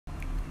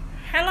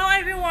Hello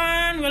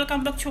everyone,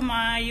 welcome back to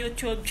my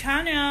YouTube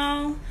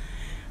channel.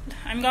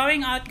 I'm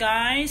going out,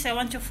 guys. I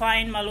want to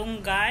find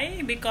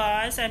Malunggay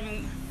because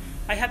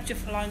I have to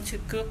learn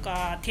to cook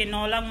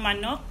Tinolang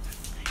Manok.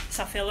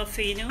 It's a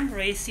Filipino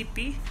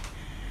recipe.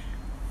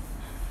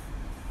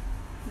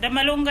 The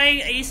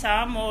Malunggay is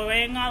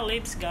moringa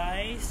leaves,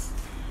 guys.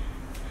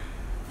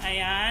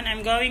 Ayan,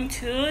 I'm going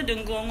to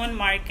Dunggungan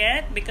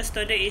Market because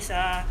today is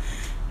a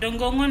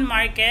Dunggungan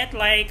Market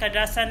like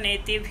Kadasan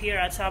native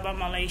here at Sabah,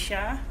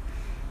 Malaysia.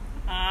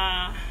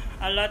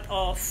 A lot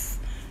of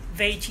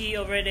veggie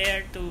over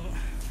there to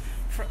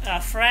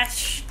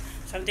fresh,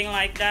 something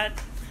like that.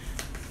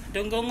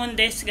 Dunggungan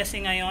Days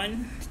kasi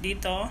ngayon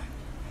dito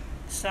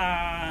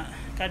sa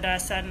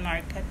Kadasan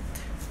Market.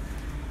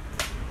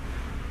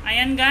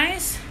 Ayan,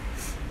 guys,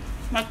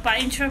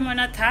 magpa-intro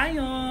muna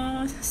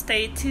tayo.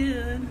 Stay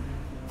tuned.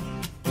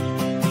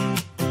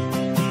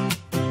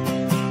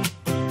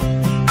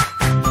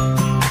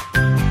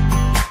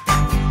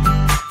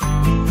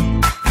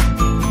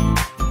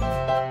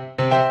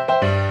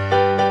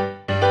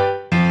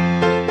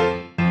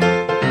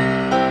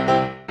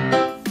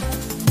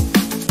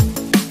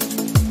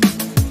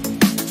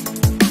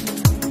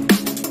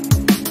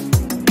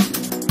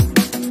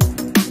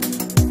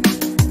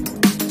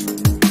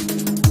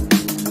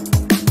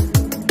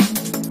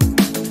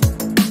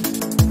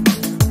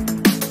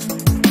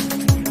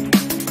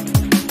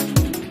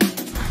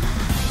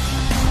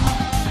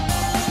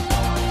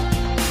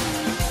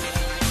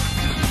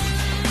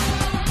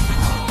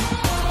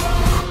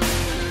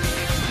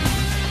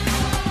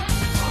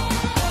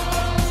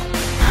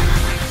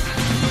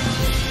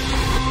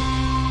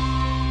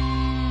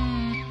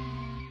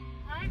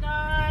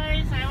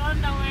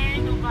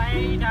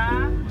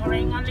 The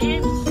moringa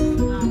leaves,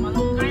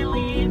 malunggay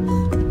leaves.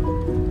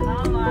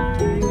 Now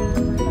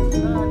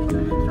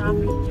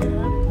traffic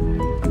jam.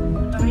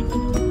 Going to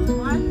do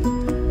one.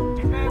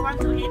 If I want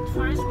to eat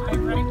first my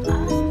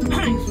breakfast,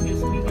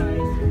 excuse me,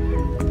 guys.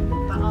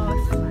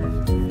 Paos.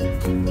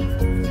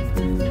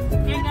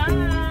 Okay,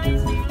 guys,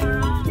 see you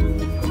around.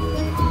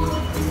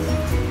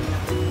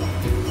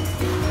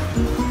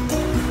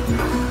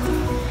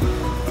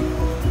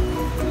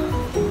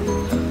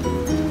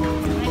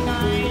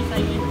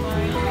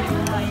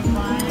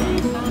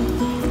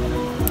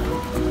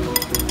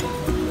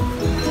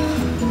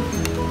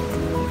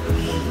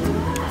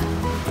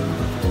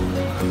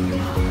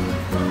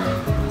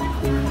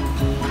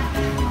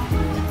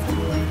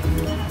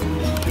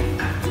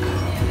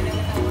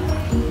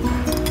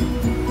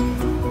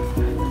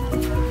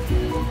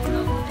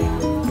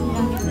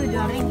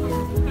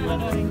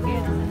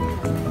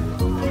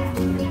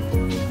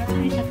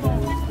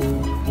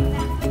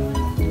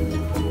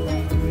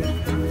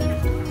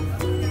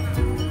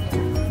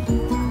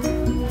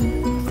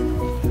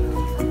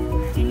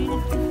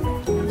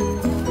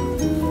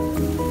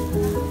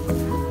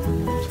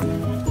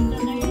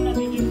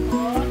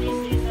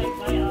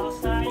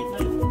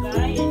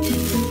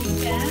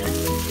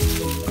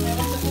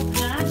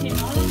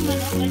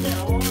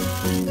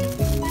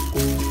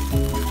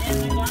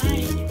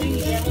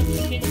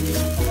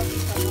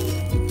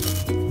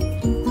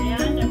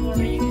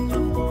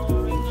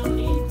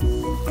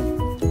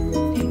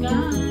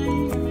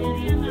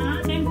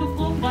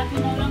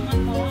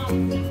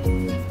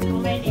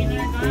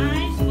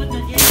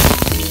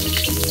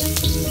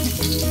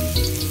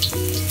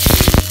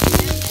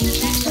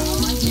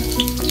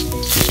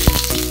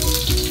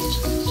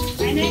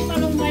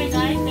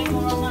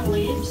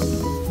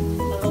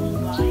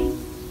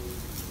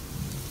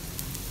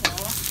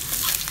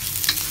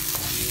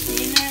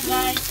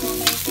 So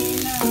may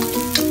dinner.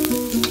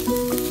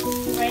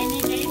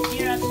 Rainy days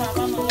here at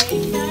Sabah,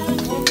 Malaysia.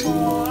 Go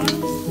for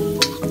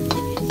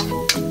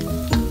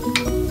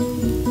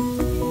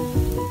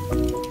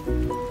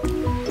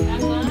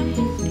ayan, guys.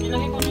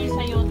 Nilagay ko na yung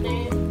sayote.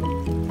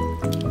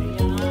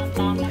 Ayan,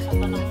 tama sa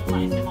panahon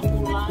kasi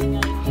makulang.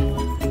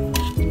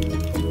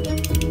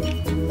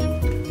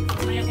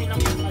 Mamaya kailang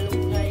yung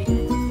malunggay.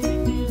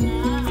 Ito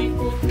na, I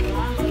put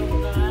na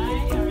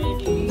malunggay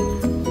already.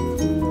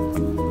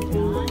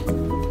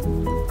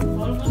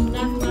 Almost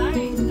done,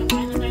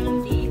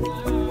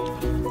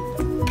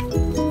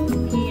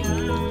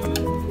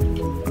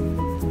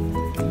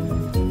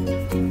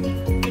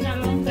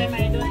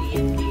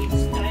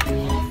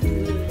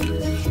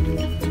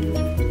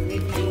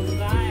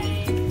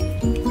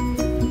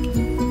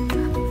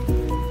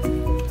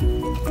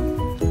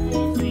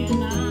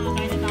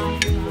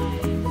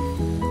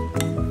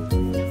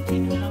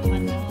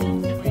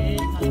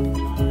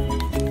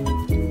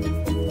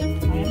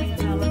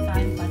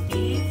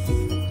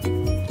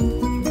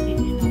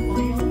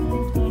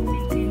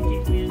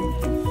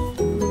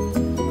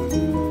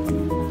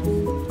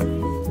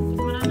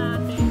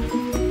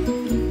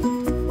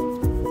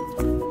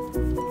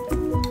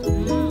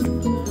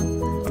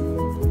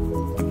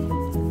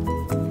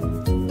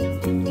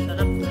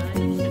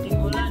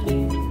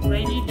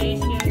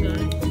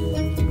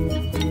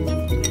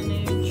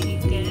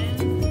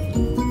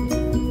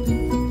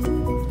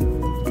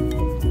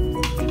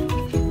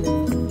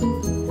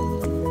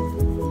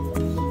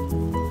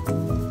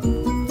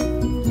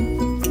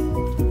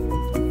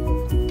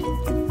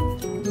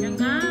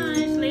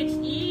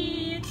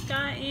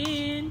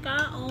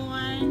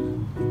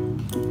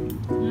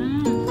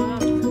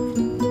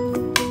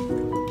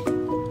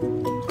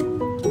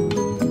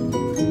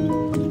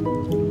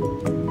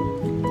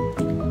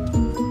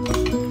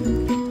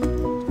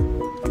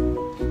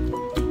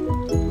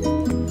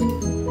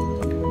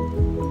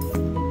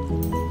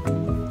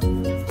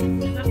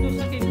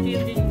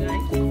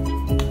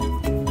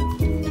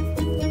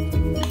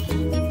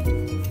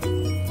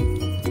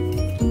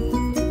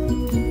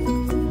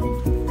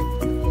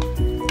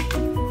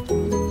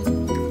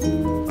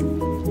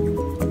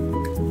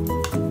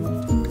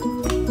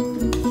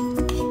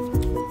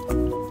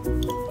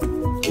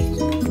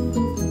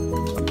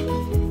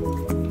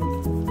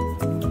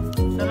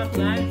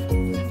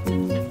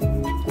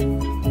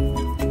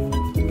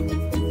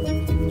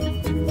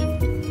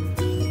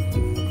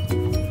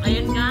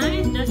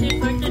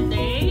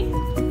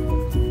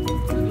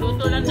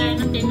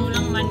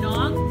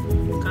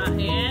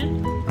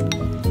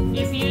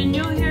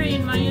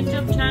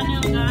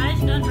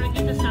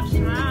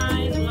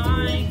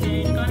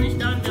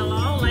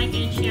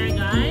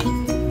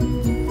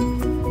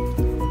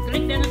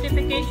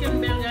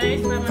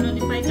 guys para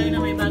ma-notify kayo na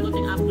may bago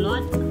ting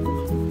upload.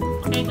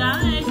 Okay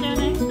guys?